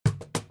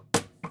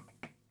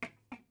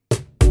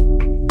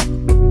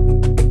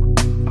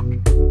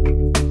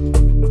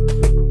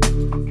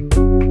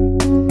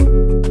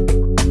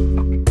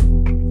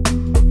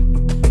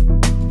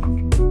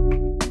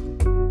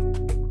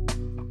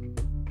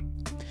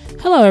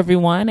Hello,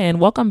 everyone, and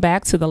welcome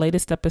back to the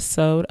latest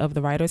episode of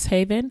The Writer's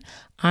Haven.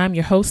 I'm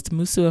your host,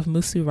 Musu of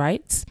Musu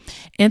Writes,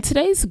 and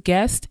today's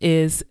guest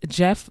is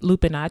Jeff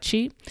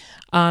Lupinacci.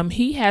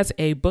 He has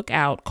a book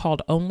out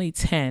called Only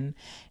 10.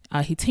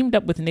 He teamed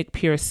up with Nick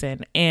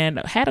Pearson and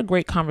had a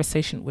great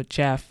conversation with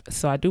Jeff.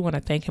 So I do want to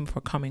thank him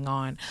for coming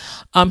on.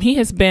 He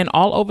has been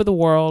all over the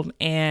world,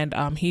 and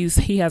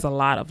he has a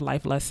lot of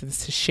life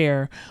lessons to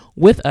share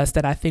with us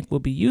that I think will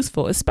be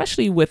useful,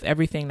 especially with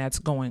everything that's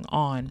going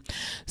on.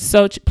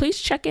 So please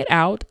check it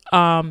out.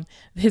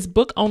 His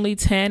book Only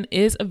 10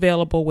 is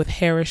available with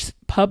Harris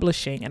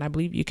Publishing, and I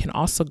believe you can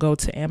also go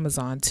to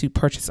Amazon to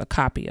purchase a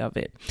copy of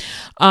it.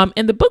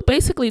 And the book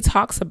basically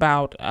talks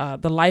about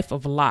the life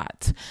of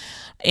Lot.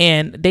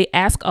 And they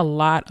ask a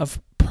lot of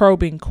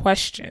probing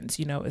questions,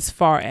 as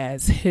far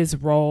as his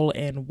role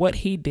and what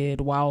he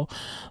did while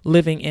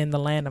living in the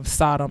land of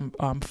Sodom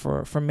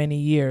for many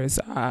years.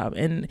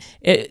 And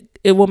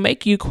it will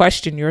make you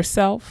question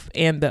yourself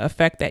and the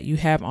effect that you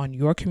have on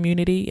your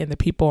community and the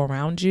people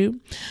around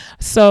you.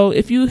 So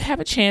if you have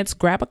a chance,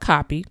 grab a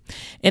copy.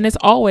 And as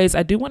always,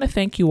 I do want to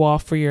thank you all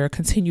for your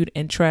continued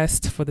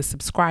interest, for the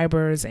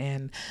subscribers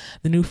and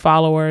the new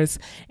followers.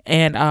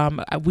 And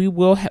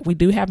we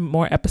do have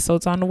more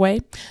episodes on the way.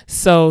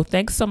 So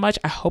thanks so much.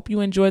 I hope you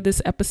enjoyed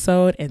this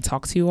episode and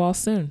talk to you all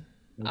soon.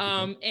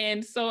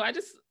 And so I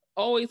just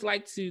always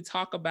like to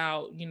talk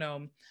about,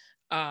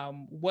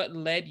 what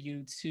led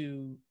you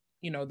to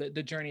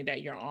the journey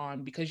that you're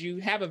on, because you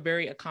have a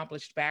very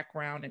accomplished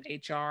background in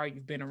HR.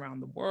 You've been around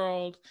the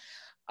world.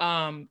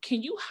 Can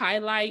you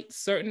highlight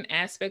certain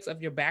aspects of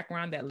your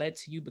background that led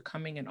to you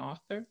becoming an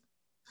author?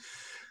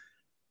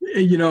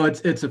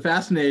 It's a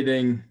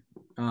fascinating.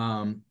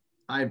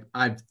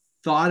 I've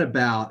thought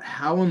about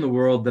how in the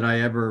world did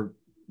I ever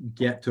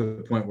get to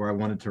a point where I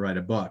wanted to write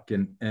a book,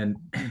 and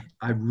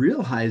I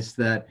realized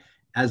that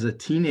as a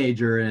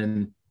teenager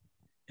in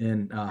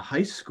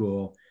high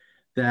school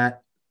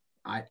that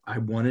I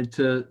wanted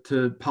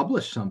to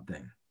publish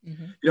something,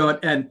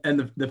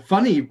 and the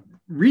funny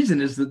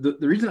reason is that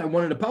the reason I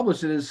wanted to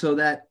publish it is so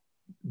that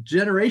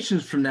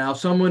generations from now,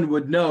 someone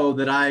would know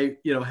that I,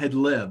 had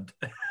lived,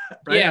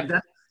 right? Yeah.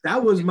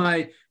 That was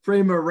my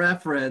frame of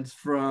reference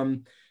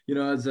from,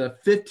 as a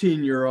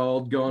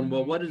 15-year-old going,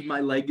 well, what is my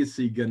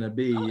legacy going to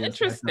be? Oh,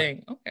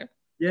 interesting. Okay.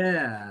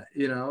 Yeah.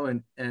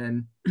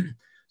 And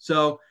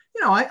so,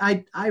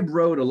 I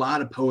wrote a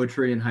lot of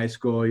poetry in high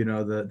school,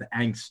 the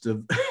angst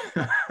of,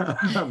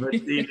 of a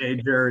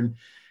teenager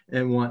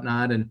and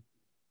whatnot.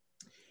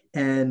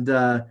 And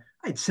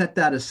I'd set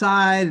that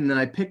aside, and then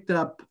I picked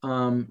up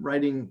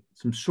writing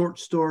some short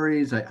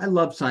stories. I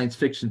love science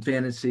fiction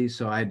fantasy,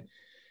 so I'd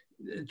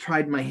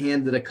tried my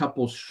hand at a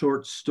couple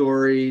short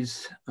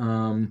stories,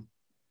 and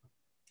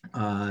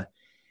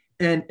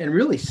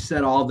really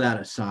set all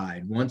that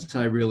aside once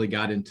I really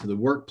got into the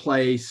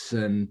workplace,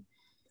 and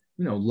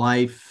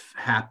life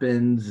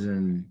happens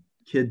and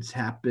kids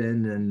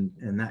happen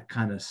and that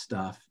kind of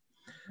stuff.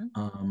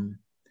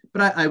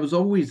 But I was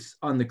always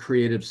on the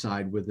creative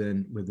side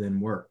within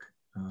work.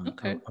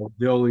 Okay.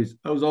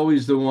 I was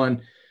always the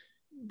one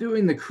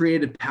doing the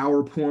creative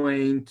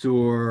PowerPoint,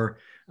 or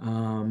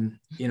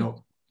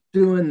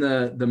doing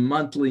the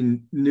monthly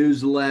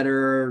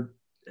newsletter,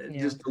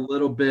 just a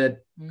little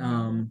bit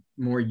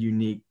more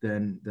unique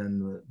than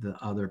the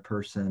other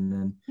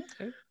person.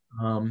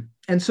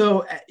 And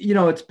so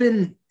it's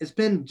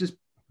been just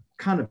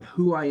kind of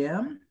who I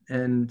am,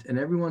 and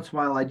every once in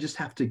a while I just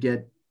have to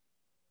get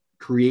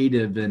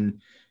creative in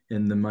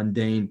the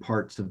mundane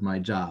parts of my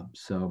job.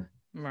 So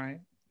right,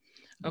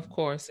 of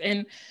course.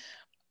 And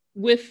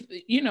with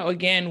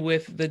again,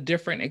 with the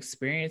different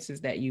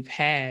experiences that you've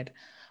had,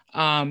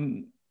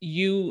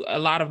 you, a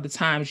lot of the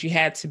times you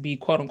had to be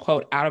quote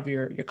unquote out of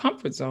your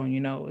comfort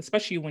zone,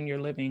 especially when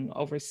you're living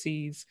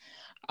overseas.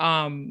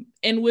 And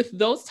with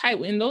those type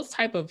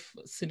of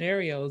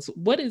scenarios,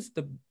 what is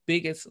the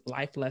biggest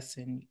life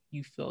lesson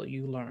you feel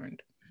you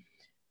learned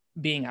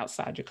being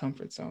outside your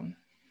comfort zone?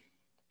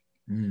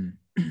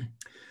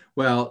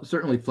 Well,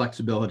 certainly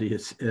flexibility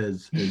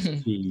is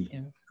key.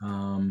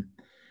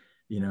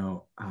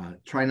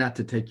 Try not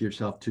to take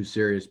yourself too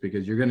serious,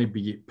 because you're going to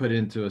be put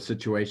into a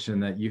situation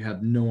that you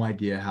have no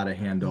idea how to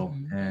handle.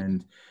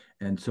 And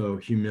so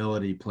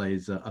humility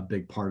plays a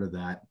big part of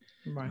that.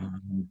 Right.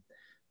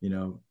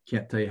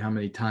 Can't tell you how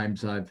many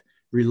times I've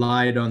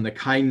relied on the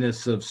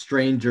kindness of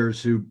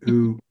strangers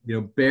who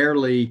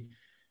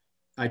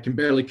I can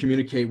barely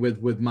communicate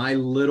with my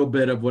little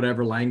bit of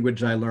whatever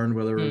language I learned,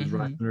 whether it was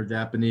Russian or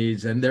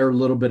Japanese, and their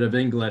little bit of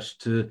English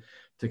to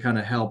kind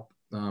of help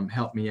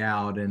me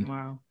out. And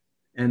wow.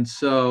 And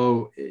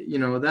so,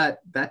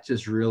 that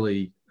just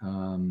really,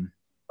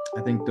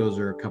 I think those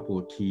are a couple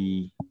of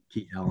key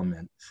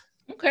elements.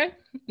 Okay,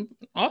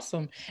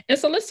 awesome. And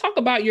so let's talk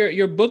about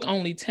your book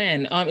Only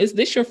 10. Is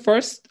this your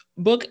first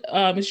book?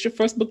 Is this your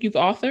first book you've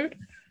authored?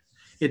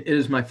 It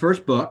is my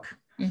first book.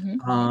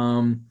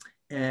 And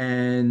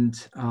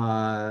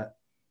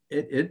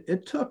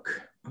it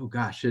took,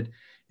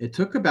 it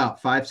took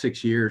about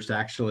 5-6 years to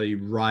actually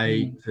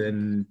write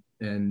and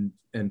and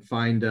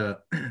find a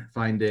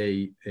find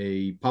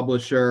a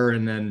publisher,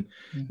 and then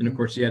and of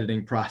course the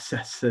editing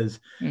process is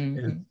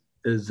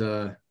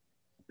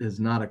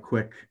not a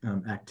quick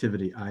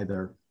activity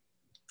either.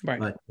 Right.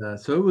 But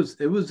so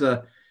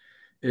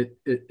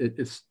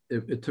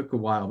it took a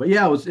while, but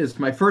yeah, it's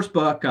my first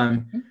book.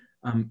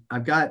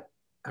 I've got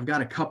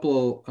a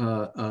couple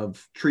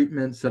of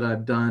treatments that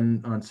I've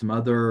done on some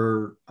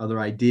other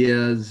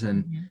ideas,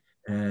 and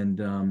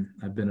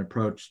I've been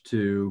approached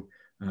to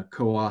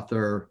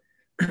co-author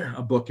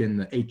a book in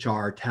the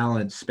HR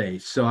talent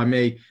space. So I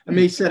may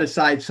set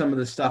aside some of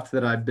the stuff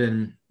that I've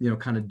been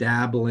kind of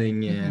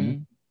dabbling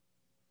in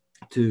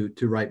to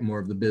write more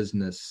of the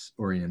business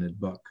oriented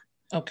book.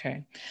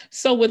 Okay.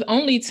 So with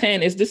Only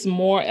 10, is this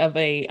more of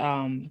a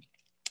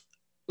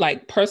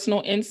like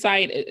personal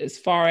insight as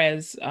far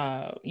as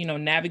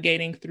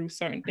navigating through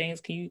certain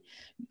things? Can you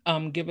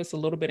give us a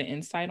little bit of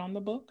insight on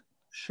the book?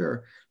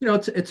 Sure.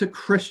 It's a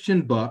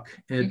Christian book.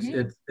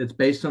 It's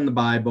based on the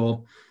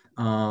Bible.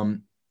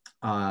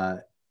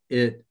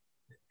 It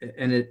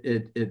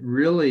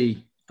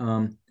really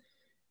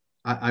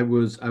I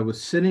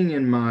was sitting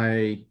in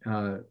my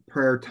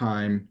prayer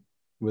time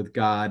with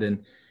God,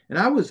 and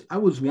I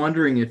was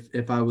wondering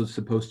if I was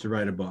supposed to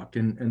write a book,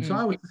 and so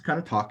I was just kind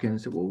of talking and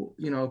said, well,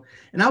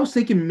 and I was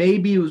thinking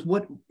maybe it was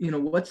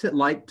what's it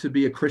like to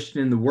be a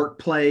Christian in the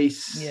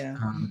workplace? Yeah.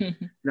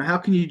 How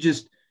can you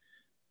just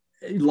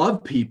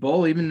love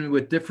people even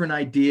with different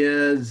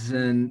ideas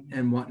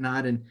and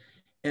whatnot,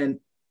 and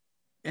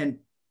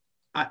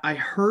I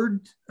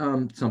heard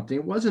something.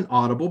 It wasn't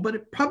audible, but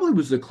it probably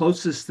was the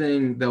closest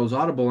thing that was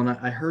audible. And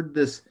I heard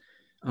this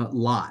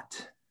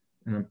lot,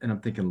 and I'm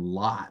thinking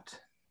Lot.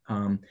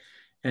 And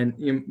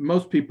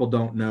most people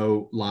don't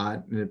know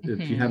Lot.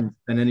 If you haven't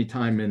spent any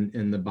time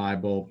in the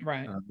Bible,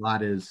 right.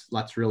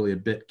 Lot's really a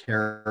bit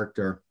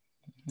character.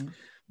 A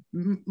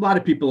lot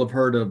of people have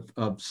heard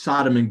of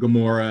Sodom and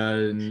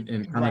Gomorrah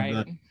and kind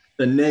of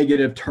the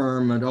negative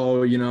term, and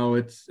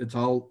it's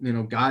all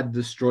God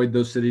destroyed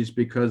those cities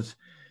because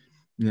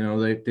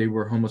they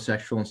were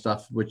homosexual and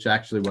stuff, which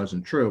actually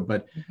wasn't true.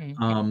 But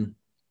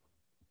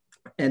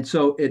and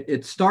so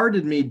it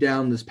started me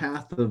down this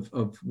path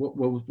of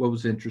what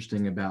was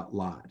interesting about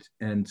Lot.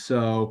 And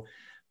so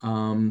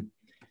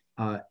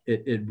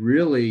it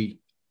really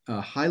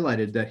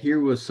highlighted that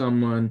here was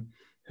someone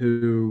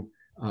who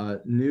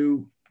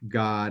knew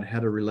God,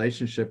 had a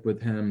relationship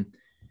with him,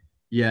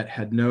 yet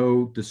had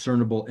no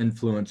discernible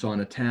influence on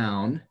a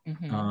town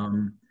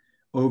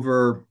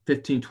over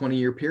 15,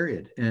 20-year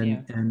period.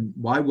 And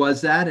why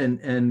was that?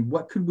 And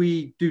what could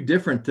we do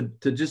different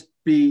to just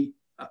be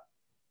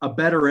a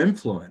better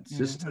influence,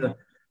 just to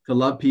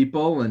love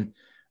people? And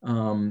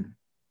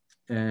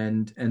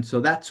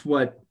so that's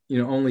what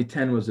Only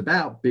 10 was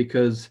about,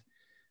 because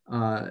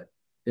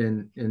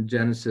in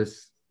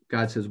Genesis,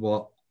 God says,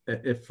 well,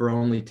 if for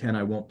only 10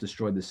 I won't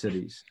destroy the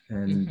cities.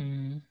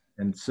 And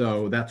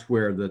so that's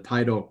where the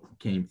title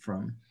came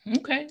from.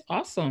 Okay,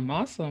 awesome.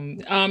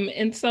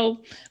 And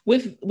so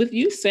with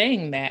you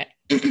saying that,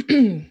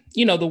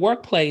 the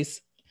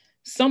workplace,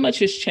 so much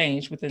has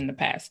changed within the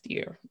past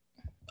year.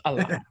 A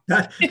lot.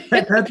 That's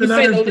an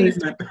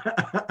understatement.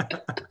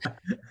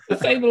 To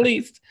say the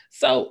least.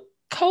 So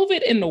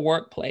COVID in the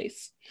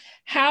workplace,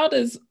 how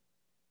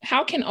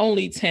can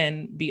Only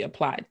 10 be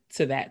applied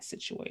to that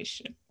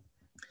situation?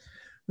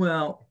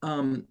 Well,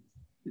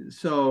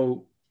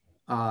 so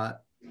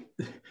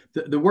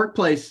the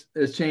workplace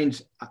has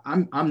changed.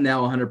 I'm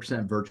now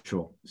 100%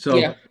 virtual.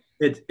 So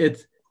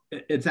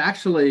it's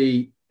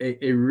actually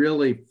a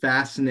really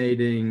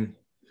fascinating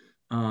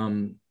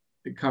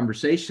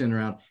conversation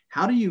around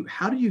how do you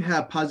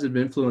have positive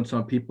influence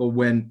on people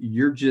when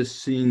you're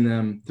just seeing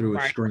them through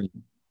a screen.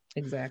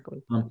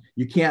 Exactly.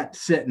 You can't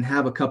sit and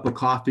have a cup of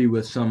coffee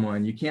with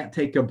someone. You can't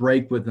take a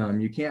break with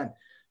them. You can't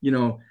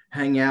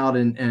hang out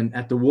and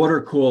at the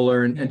water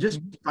cooler and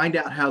just find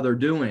out how they're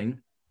doing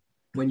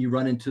when you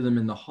run into them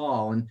in the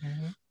hall. And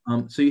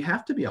so you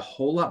have to be a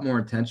whole lot more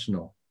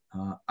intentional.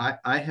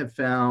 I have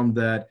found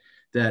that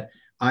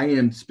I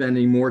am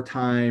spending more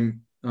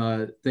time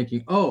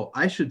thinking, oh,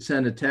 I should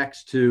send a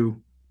text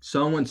to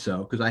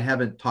so-and-so because I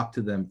haven't talked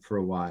to them for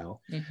a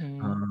while.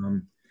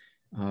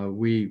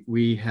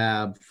 We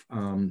have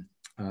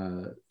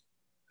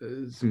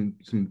some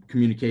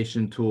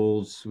communication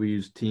tools. We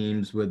use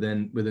Teams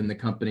within the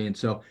company, and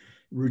so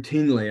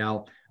routinely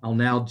I'll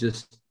now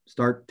just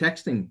start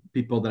texting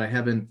people that I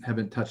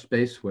haven't touched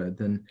base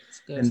with,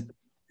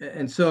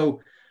 and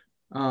so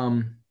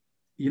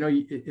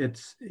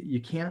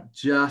you can't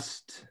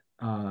just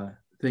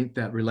think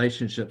that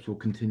relationships will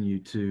continue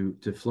to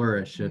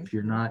flourish if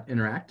you're not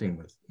interacting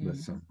with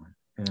someone.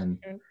 And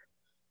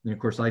of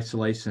course,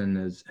 isolation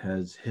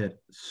has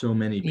hit so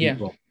many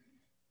people.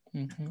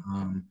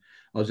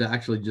 I was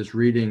actually just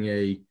reading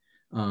a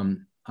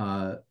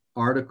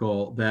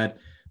article that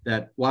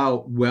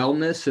while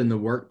wellness in the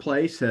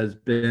workplace has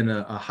been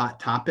a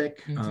hot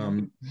topic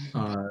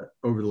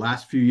over the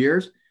last few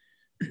years,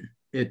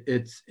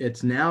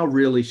 it's now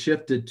really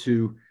shifted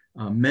to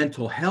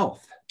mental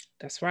health.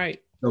 That's right.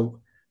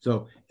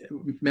 So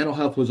mental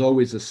health was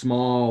always a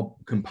small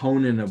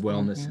component of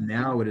wellness. Mm-hmm.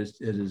 Now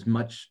it's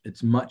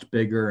much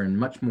bigger and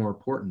much more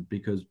important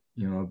because,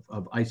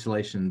 of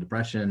isolation and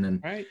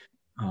depression Right.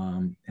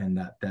 and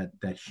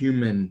that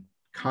human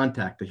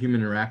contact, the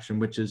human interaction,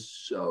 which is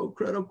so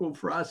critical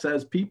for us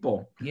as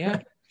people.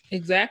 Yeah,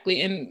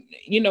 exactly. And,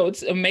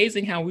 it's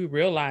amazing how we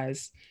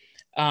realize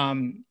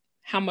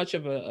how much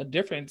of a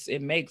difference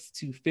it makes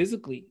to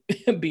physically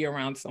be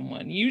around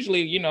someone.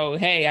 Usually,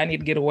 hey, I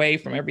need to get away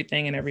from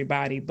everything and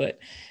everybody, but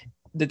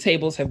the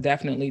tables have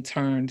definitely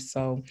turned.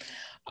 So,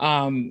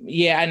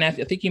 yeah, and I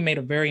think you made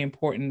a very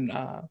important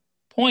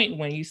point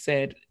when you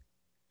said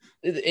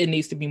it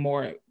needs to be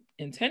more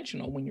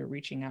intentional when you're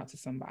reaching out to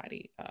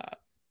somebody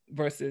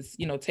versus,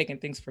 taking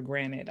things for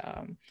granted.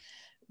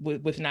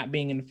 With not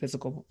being in the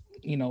physical,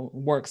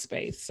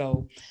 workspace.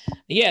 So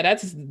yeah,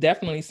 that's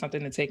definitely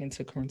something to take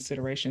into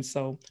consideration.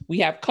 So we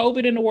have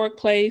COVID in the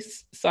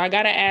workplace. So I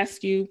got to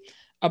ask you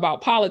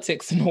about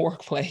politics in the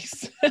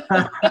workplace.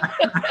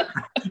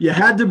 You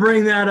had to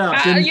bring that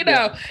up, didn't you?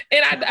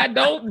 And I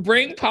don't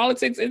bring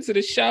politics into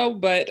the show,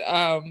 but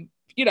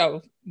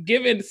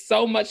given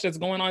so much that's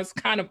going on, it's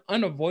kind of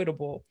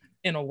unavoidable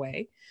in a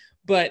way.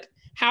 But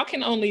how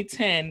can only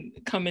 10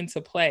 come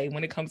into play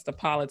when it comes to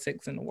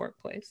politics in the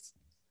workplace?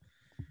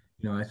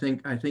 I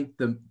think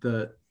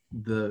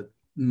the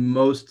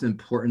most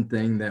important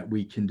thing that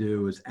we can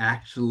do is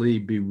actually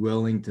be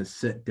willing to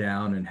sit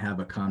down and have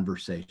a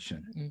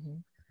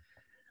conversation.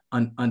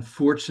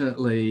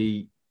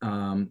 Unfortunately,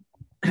 too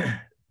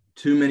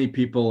many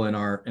people in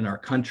our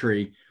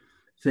country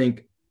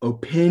think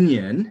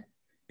opinion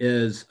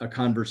is a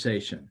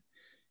conversation.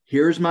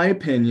 Here's my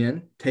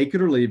opinion, take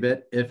it or leave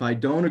it. If I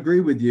don't agree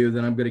with you,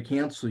 then I'm going to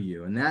cancel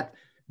you. And that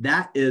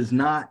is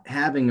not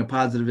having a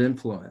positive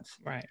influence.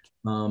 Right.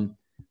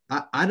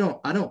 I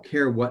don't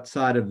care what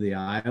side of the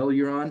aisle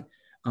you're on.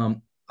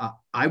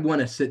 I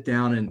want to sit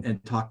down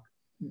and talk.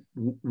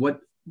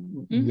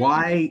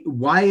 Why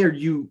are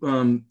you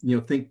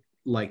think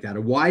like that,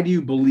 or why do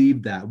you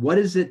believe that? What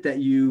is it that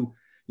you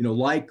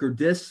like or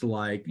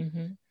dislike?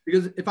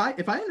 Because if I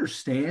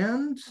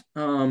understand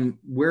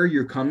where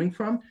you're coming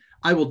from,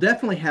 I will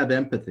definitely have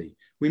empathy.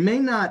 We may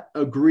not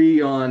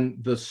agree on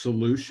the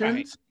solutions,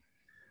 right,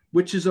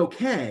 which is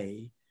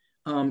okay,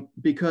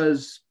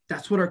 because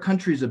that's what our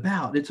country's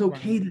about. It's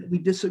okay, right, that we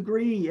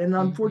disagree. And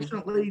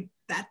unfortunately,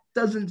 that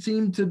doesn't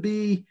seem to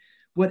be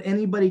what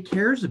anybody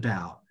cares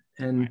about.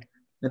 And, right,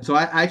 and so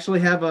I actually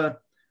have a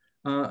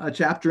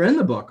chapter in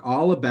the book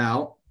all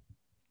about,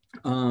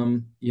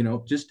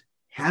 just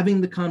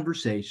having the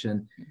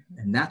conversation.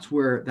 And that's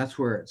where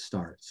it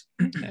starts.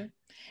 Okay.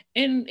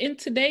 And in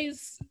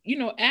today's,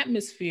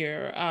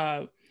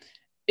 atmosphere,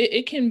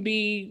 it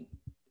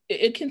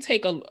can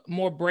take a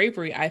more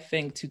bravery, I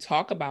think, to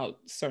talk about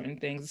certain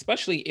things,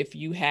 especially if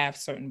you have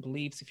certain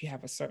beliefs, if you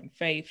have a certain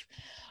faith.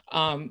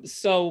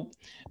 So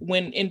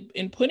when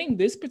in putting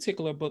this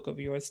particular book of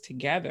yours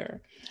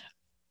together,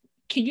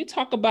 can you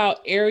talk about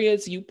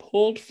areas you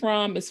pulled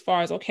from as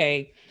far as,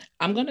 okay,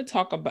 I'm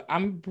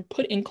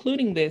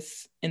including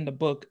this in the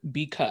book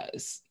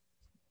because,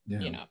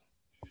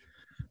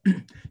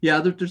 Yeah,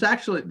 there's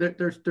actually,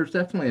 there's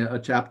definitely a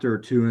chapter or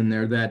two in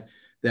there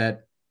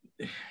that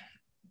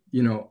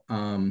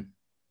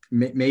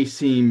may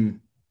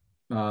seem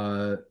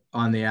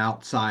on the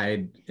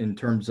outside in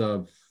terms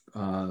of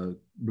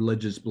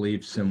religious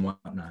beliefs and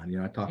whatnot.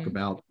 I talk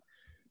about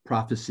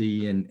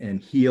prophecy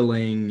and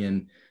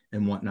healing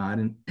and whatnot,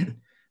 and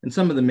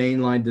some of the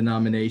mainline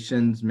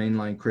denominations,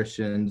 mainline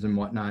Christians and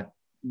whatnot,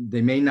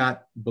 they may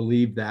not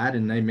believe that,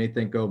 and they may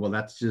think, oh, well,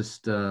 that's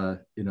just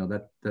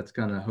that's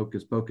kind of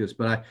hocus pocus.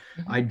 But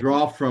I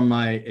draw from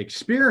my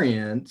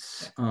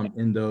experience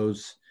in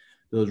those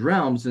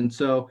realms, and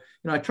so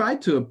I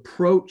tried to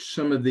approach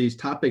some of these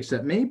topics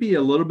that may be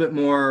a little bit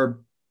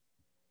more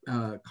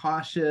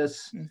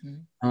cautious,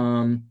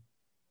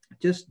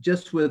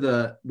 just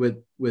with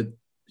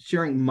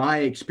sharing my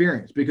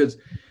experience, because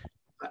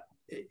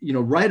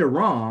right or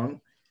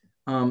wrong,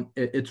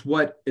 it's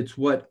what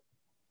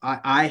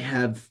I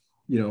have,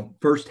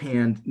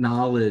 firsthand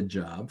knowledge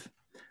of.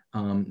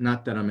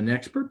 Not that I'm an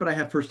expert, but I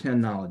have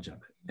firsthand knowledge of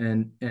it.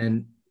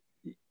 And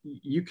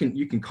you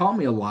can call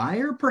me a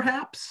liar,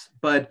 perhaps,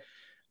 but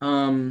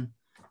you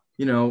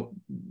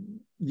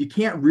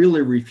can't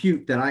really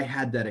refute that I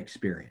had that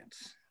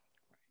experience,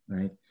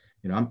 right?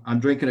 I'm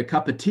drinking a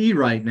cup of tea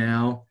right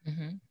now.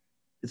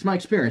 It's my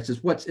experience.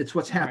 It's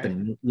what's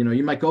happening. Right.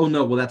 You might go, oh,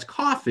 no, well, that's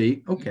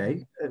coffee.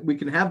 Okay, we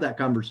can have that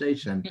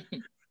conversation.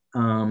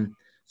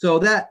 So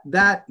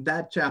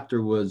that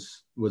chapter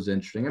was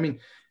interesting. I mean,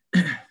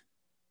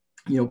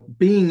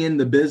 being in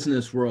the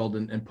business world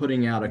and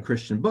putting out a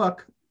Christian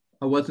book,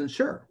 I wasn't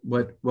sure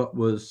what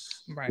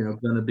was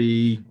going to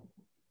be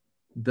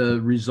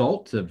the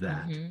result of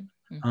that.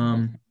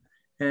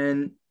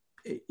 And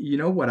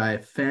what I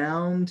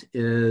found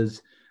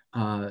is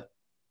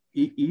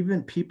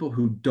even people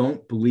who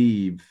don't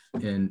believe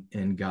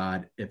in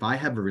God, if I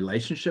have a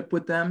relationship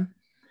with them,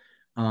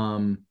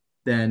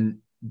 then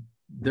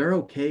they're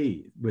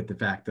okay with the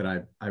fact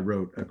that I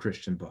wrote a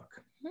Christian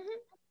book.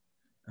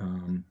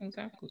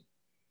 Exactly.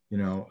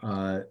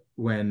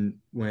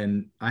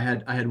 When I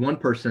had one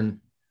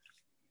person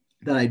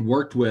that I'd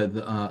worked with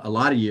a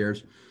lot of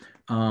years,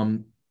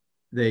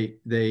 they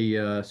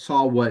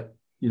saw what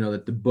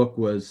that the book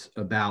was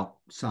about.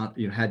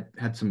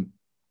 Had some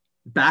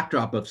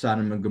backdrop of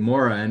Sodom and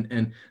Gomorrah,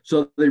 and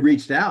so they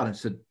reached out and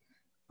said,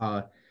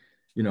 uh,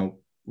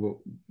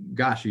 well,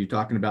 gosh, are you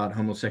talking about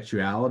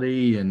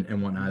homosexuality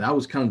and whatnot? That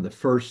was kind of the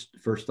first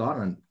thought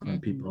on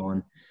people,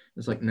 and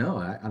it's like, no,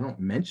 I don't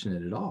mention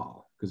it at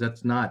all, because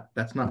that's not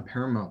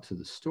paramount to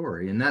the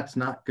story, and that's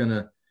not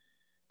gonna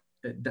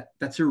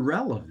that's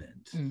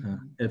irrelevant.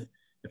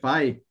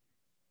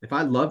 If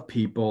I love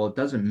people, it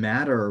doesn't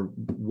matter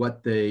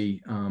what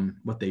they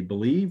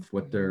believe,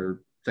 what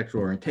their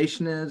sexual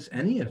orientation is,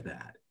 any of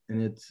that,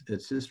 and it's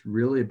just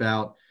really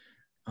about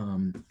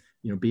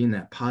being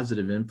that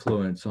positive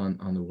influence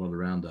on the world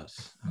around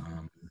us,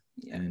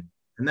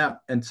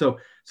 so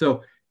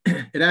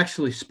it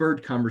actually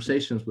spurred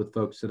conversations with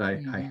folks that I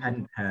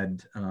hadn't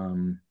had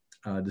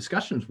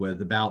discussions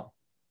with about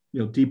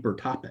deeper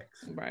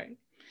topics. Right.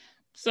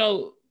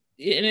 So,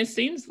 and it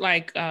seems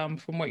like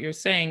from what you're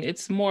saying,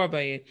 it's more of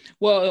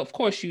of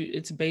course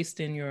it's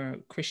based in your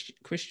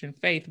Christian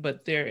faith,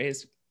 but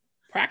there's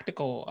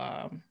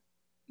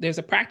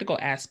a practical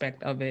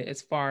aspect of it,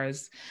 as far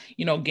as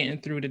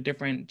getting through the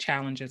different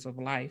challenges of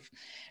life,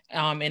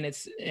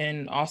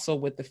 and also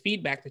with the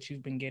feedback that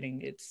you've been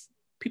getting,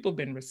 people have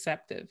been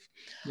receptive.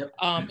 Yep.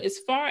 As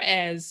far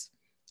as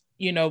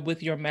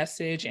with your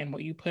message and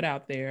what you put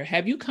out there,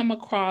 have you come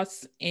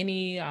across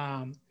any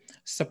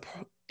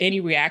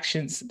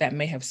reactions that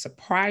may have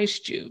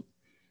surprised you?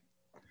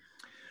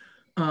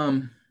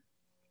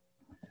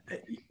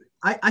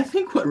 I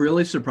think what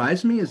really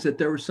surprised me is that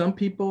there were some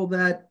people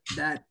that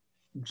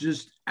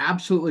just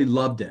absolutely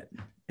loved it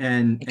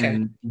and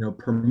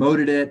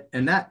promoted it,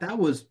 and it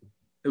was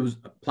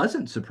a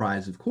pleasant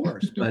surprise, of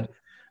course. But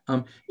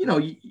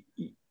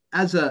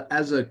as a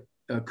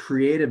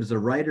creative, as a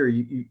writer,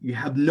 you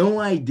have no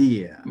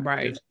idea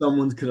if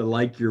someone's gonna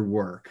like your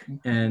work.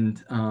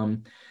 And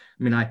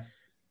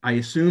I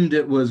assumed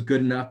it was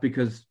good enough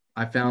because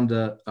I found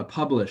a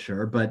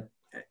publisher, but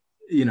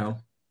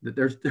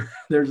there's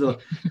a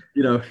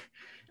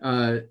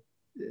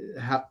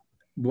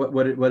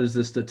what is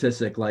the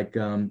statistic, like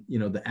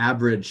the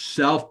average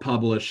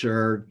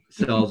self-publisher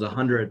sells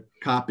 100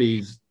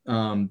 copies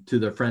to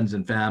their friends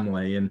and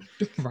family, and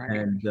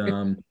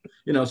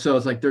so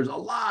it's like there's a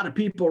lot of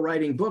people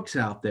writing books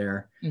out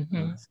there.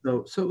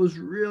 So it was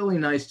really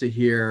nice to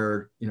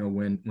hear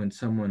when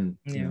someone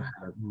had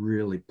a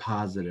really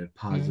positive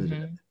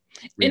reaction.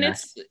 And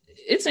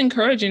it's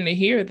encouraging to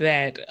hear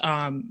that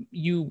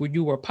you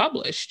were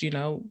published,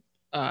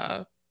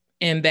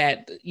 and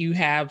that you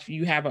have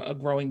a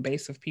growing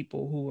base of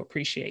people who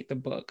appreciate the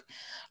book,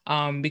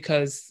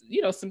 because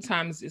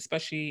sometimes,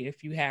 especially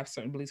if you have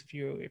certain beliefs,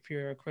 if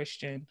you're a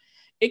Christian,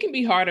 it can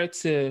be harder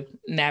to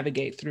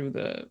navigate through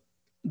the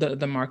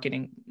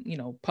marketing,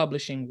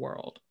 publishing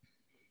world.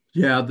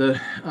 Yeah, the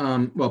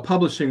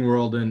publishing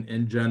world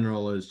in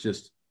general is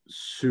just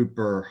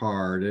super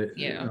hard.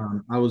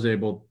 I was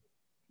able,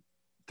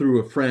 through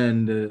a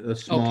friend, a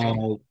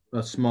small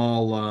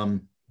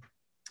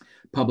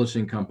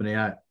publishing company.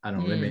 I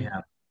don't know, they may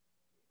have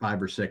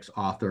 5 or 6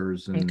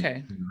 authors and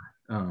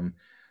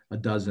a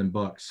dozen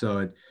books. So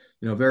it,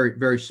 very,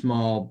 very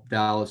small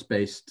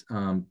Dallas-based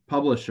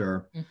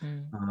publisher.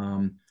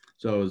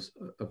 So it was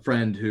a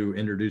friend who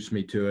introduced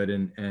me to it,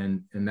 and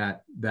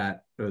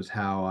that was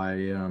how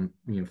I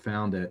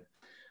found it.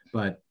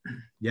 But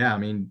yeah,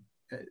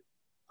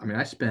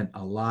 I spent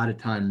a lot of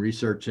time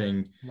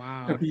researching.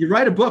 Wow. You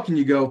write a book and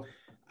you go,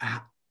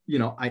 I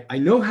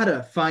know how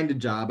to find a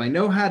job. I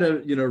know how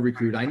to,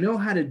 recruit. I know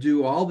how to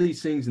do all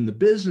these things in the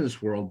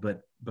business world,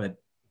 but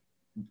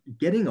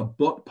getting a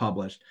book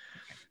published,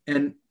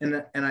 and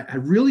I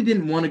really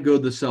didn't want to go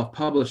the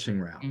self-publishing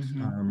route,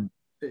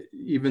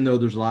 even though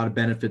there's a lot of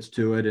benefits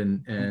to it,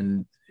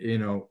 and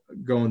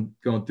going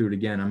through it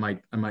again, I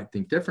might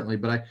think differently,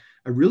 but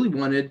I really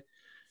wanted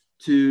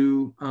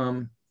to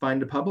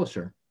find a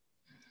publisher,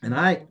 and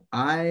I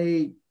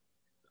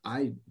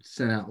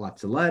sent out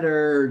lots of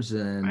letters,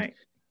 and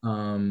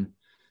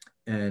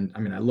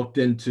I looked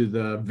into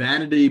the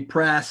vanity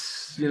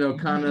press,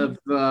 kind of,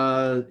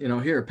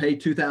 here, pay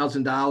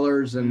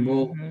 $2,000 and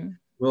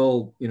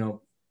we'll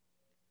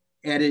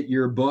edit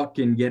your book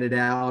and get it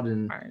out,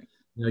 and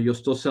you'll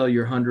still sell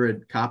your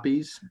 100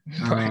 copies.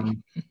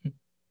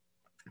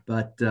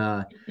 But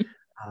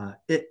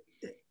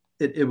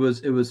it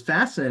was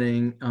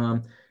fascinating,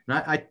 and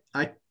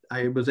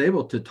I was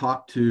able to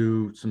talk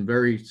to some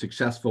very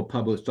successful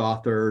published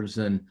authors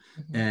and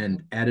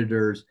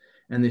editors,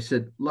 and they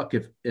said, look,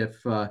 if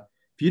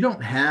you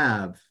don't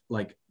have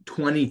like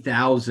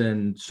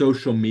 20,000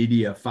 social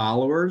media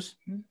followers,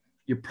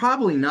 you're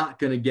probably not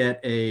going to get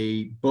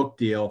a book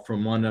deal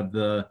from one of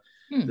the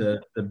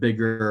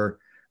bigger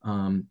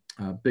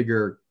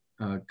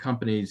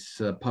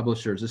companies,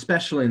 publishers,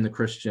 especially in the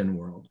Christian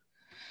world.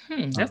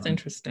 That's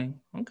interesting.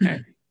 Okay.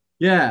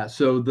 Yeah.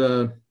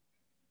 So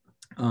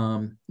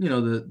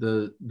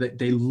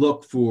they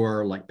look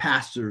for like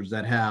pastors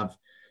that have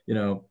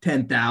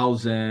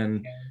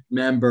 10,000 Yeah.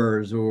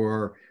 members,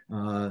 or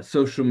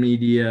social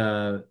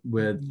media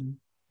with Mhm.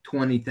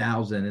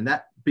 20,000, and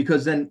that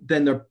because then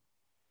they're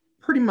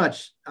pretty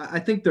much, I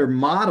think their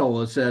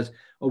model says,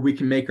 oh, we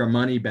can make our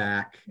money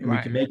back, and we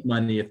can Right. make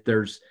money if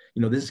there's,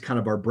 this is kind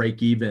of our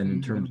break even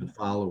in terms of Mhm.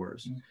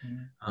 followers.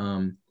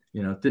 Mhm.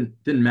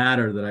 It didn't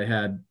matter that I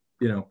had,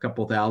 a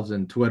couple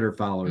thousand Twitter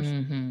followers.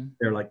 Mhm.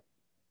 They're like,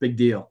 big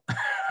deal.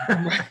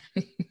 Right.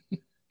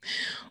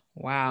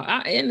 Wow.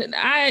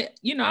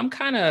 I'm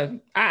kind of,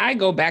 I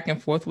go back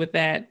and forth with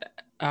that.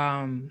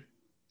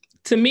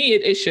 To me,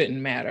 it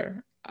shouldn't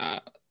matter.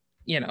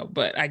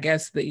 But I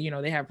guess that,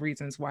 they have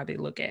reasons why they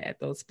look at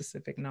those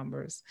specific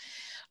numbers.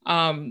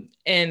 And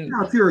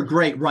Now, if you're a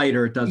great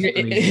writer, it doesn't.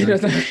 I mean, it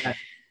doesn't,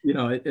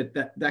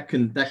 that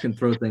can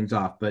throw things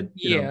off. But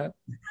yeah,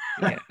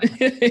 yeah,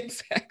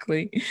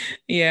 exactly.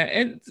 Yeah.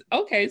 And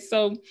okay.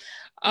 So,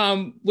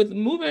 with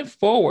moving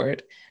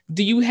forward,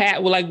 do you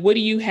have, well, like, what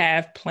do you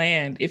have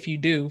planned if you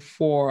do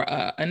for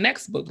a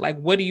next book? Like,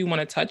 what do you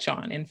want to touch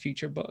on in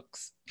future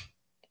books?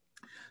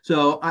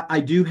 so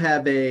I do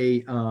have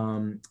a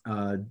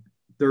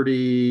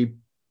 30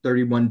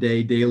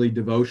 31-day daily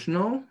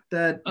devotional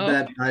that Oh,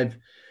 okay.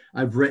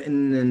 I've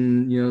written,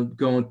 and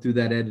going through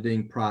that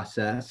editing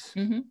process.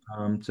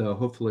 Hmm. So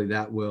hopefully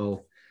that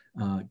will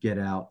get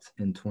out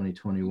in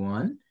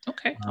 2021.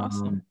 Okay.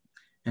 Awesome. Um,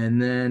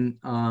 and then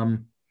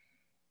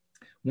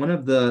one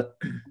of the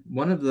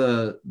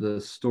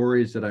the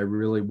stories that I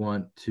really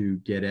want to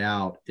get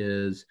out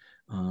is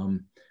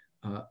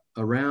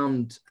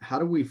around how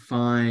do we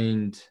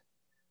find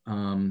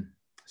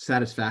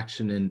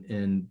satisfaction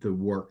in the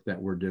work that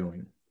we're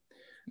doing.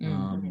 Mm.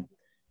 Um,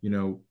 you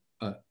know,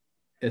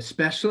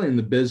 especially in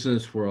the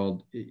business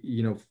world,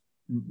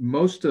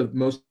 most of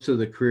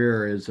the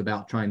career is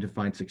about trying to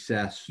find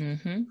success,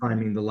 Mm-hmm.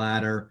 climbing the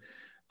ladder.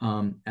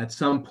 At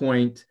some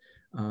point,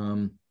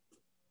 um,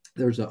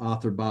 there's an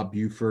author, Bob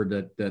Buford,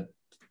 that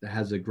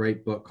has a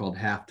great book called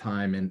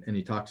Halftime, and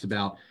he talks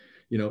about,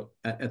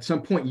 at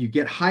some point you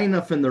get high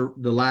enough in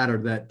the ladder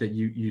that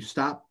you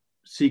stop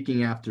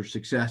seeking after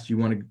success. You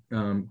want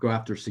to go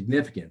after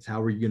significance.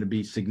 How are you going to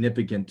be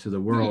significant to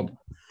the world?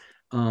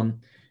 Mm.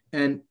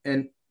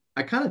 And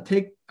I kind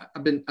of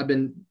I've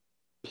been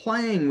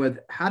playing with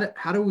how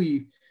do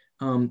we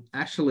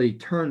actually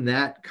turn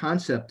that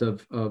concept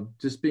of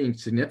just being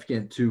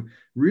significant to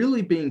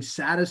really being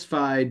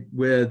satisfied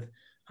with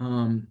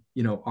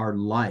our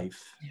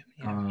life,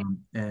 Yeah.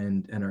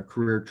 and our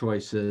career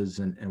choices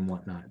and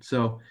whatnot.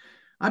 So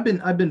I've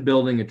been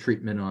building a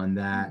treatment on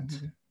that.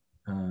 Mhm.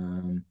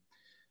 Um,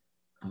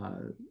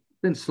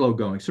 been slow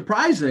going.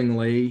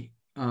 Surprisingly,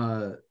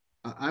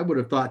 I would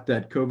have thought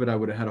that COVID, I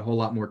would have had a whole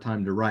lot more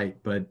time to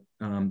write, but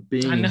I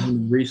being in know.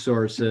 human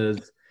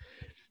resources,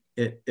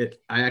 I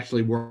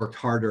actually worked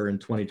harder in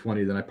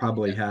 2020 than I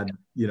probably had,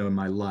 in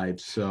my life.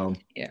 So,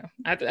 Yeah.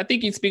 I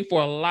think you speak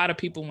for a lot of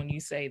people when you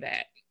say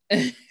that.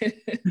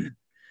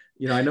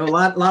 I know a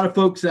lot of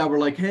folks that were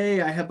like,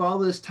 "Hey, I have all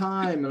this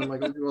time," and I'm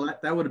like, "Well,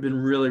 that would have been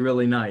really,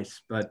 really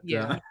nice." But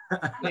Yeah,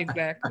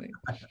 exactly.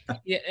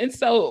 Yeah. And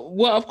so,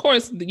 well, of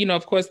course,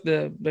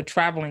 the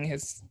traveling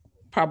has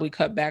probably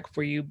cut back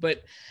for you,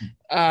 but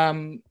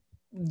um,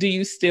 do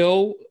you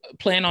still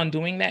plan on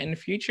doing that in the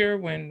future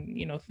when,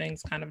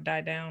 things kind of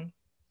die down?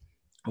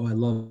 oh,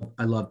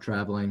 I love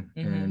traveling,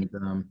 Hmm. and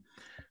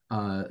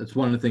it's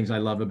one of the things I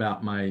love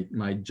about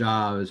my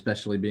job,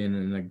 especially being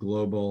in a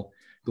global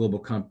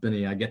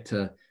company. I get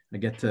to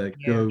Yeah.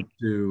 go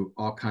to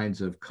all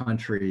kinds of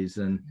countries,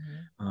 and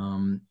Mhm.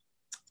 um,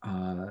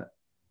 uh,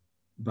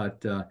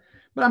 but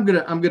I'm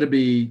gonna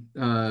be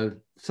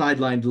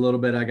sidelined a little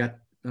bit. I got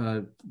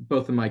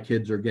both of my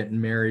kids are getting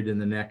married in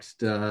the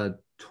next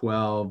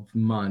 12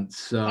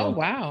 months, Oh, so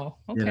wow.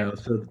 Okay.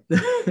 so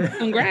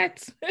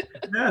Congrats.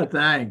 yeah,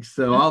 thanks.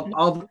 So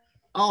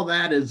all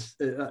that is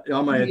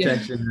all my Yeah.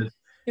 attention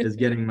is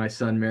getting my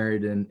son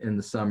married in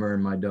the summer,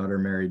 and my daughter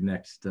married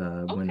next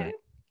Okay. winter.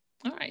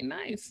 All right,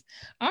 nice.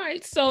 All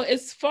right. So,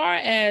 as far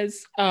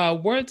as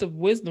words of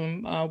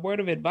wisdom, word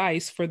of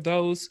advice for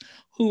those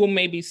who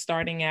may be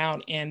starting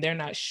out and they're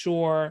not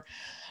sure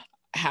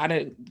how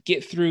to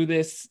get through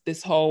this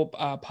whole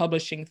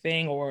publishing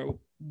thing, or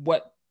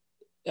what,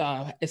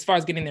 as far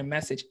as getting their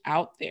message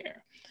out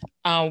there,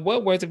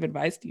 what words of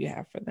advice do you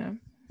have for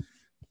them?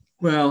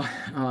 Well,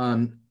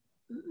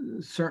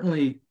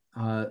 certainly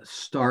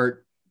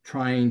start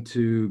trying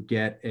to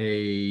get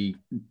a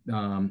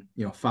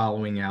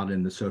following out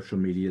in the social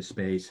media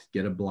space.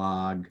 Get a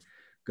blog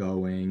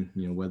going,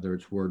 whether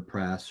it's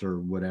WordPress or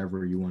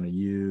whatever you want to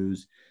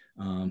use.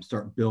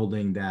 Start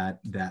building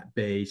that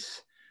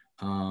base,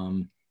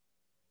 um,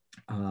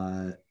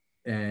 uh,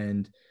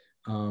 and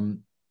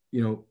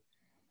you know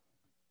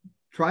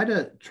try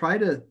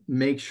to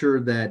make sure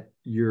that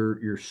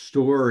your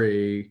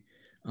story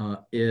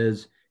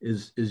is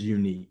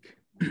unique.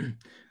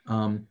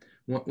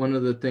 One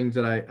of the things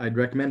that I'd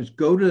recommend is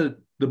go to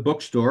the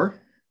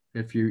bookstore,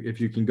 if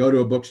you can go to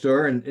a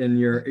bookstore in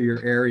your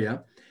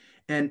area,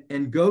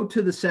 and go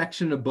to the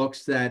section of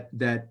books that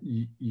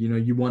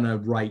you want to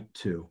write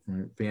to,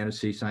 right?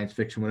 Fantasy, science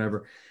fiction,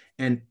 whatever,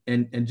 and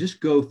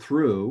just go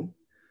through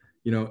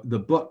the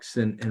books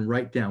and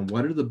write down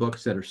what are the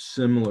books that are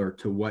similar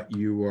to what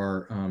you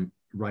are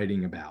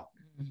writing about,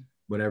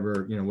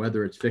 whatever,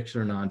 whether it's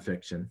fiction or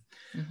nonfiction,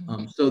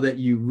 so that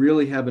you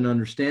really have an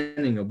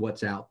understanding of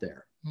what's out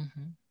there.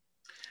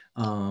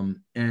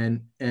 And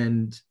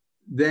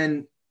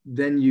then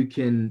you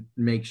can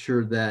make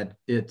sure that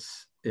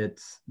it's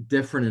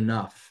different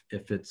enough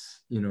if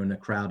it's in a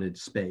crowded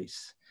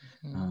space,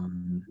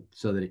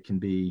 so that it can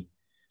be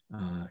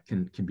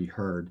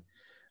heard.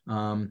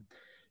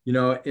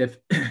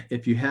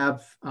 If you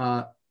have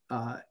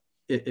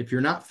if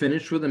you're not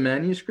finished with a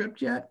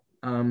manuscript yet,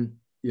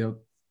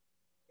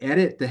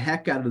 edit the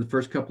heck out of the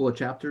first couple of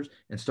chapters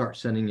and start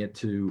sending it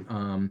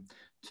to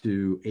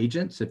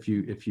agents if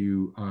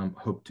you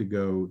hope to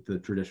go the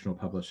traditional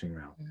publishing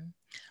route.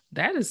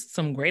 That is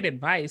some great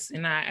advice.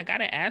 And I got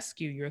to ask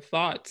you your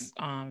thoughts,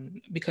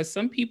 because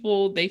some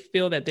people, they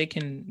feel that they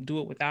can do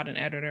it without an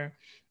editor.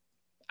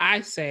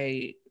 I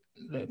say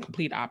the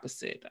complete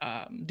opposite.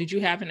 Did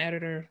you have an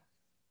editor?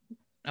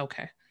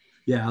 Okay.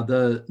 Yeah,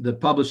 the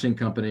publishing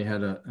company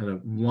had a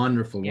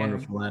wonderful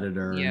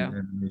editor. Yeah.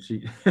 And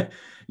she,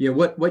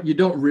 what you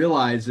don't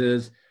realize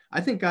is, I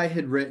think I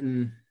had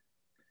written,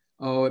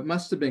 it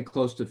must have been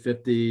close to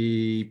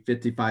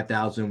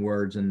 55,000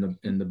 words in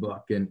the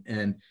book.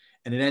 And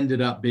it ended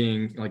up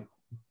being like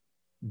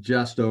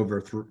just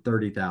over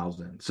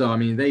 30,000. So, I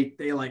mean, they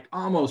like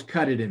almost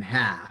cut it in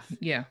half.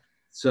 Yeah.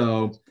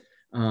 So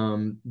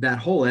that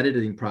whole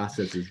editing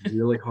process is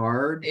really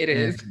hard. It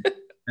is.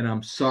 And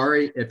I'm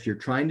sorry if you're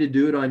trying to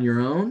do it on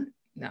your own.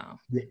 No,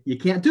 you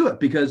can't do it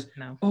because,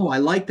 no. I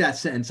like that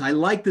sentence. I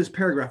like this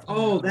paragraph.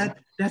 Oh,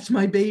 that's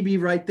my baby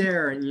right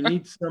there. And you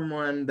need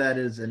someone that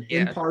is an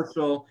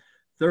impartial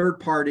third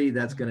party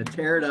that's going to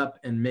tear it up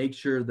and make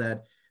sure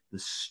that the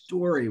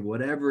story,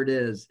 whatever it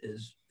is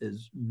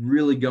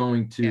really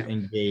going to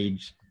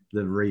engage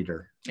the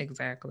reader.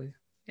 Exactly.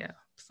 Yeah.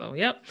 So,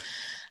 yep.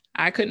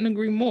 I couldn't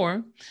agree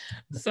more.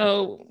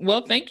 So,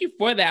 well, thank you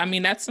for that. I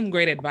mean, that's some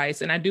great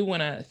advice. And I do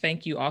want to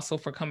thank you also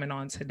for coming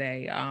on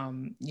today.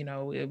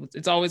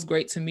 It's always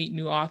great to meet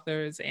new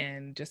authors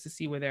and just to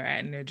see where they're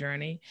at in their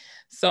journey.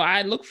 So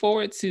I look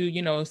forward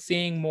to,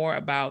 seeing more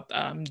about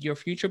your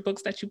future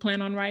books that you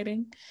plan on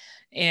writing.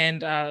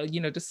 And,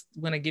 just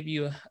want to give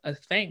you a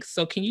thanks.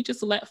 So can you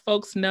just let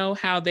folks know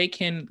how they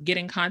can get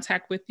in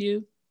contact with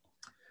you?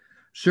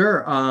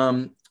 Sure.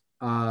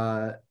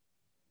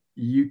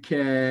 You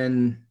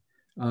can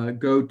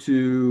go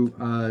to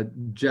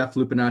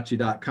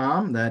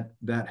jefflupinacci.com.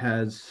 That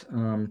has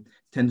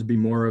tends to be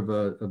more of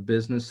a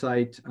business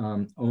site.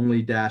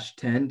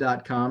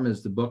 Only-10.com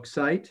is the book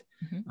site.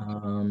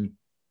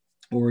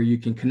 Or you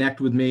can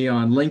connect with me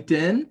on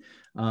LinkedIn.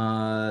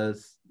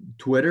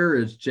 Twitter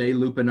is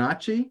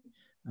jlupinacci.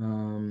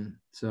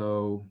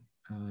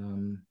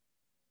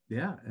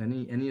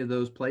 Any of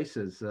those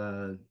places,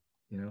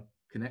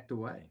 connect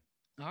away.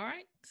 All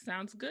right.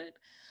 Sounds good.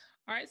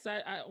 All right. So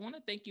I want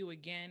to thank you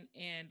again.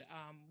 And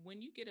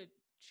when you get a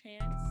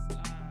chance,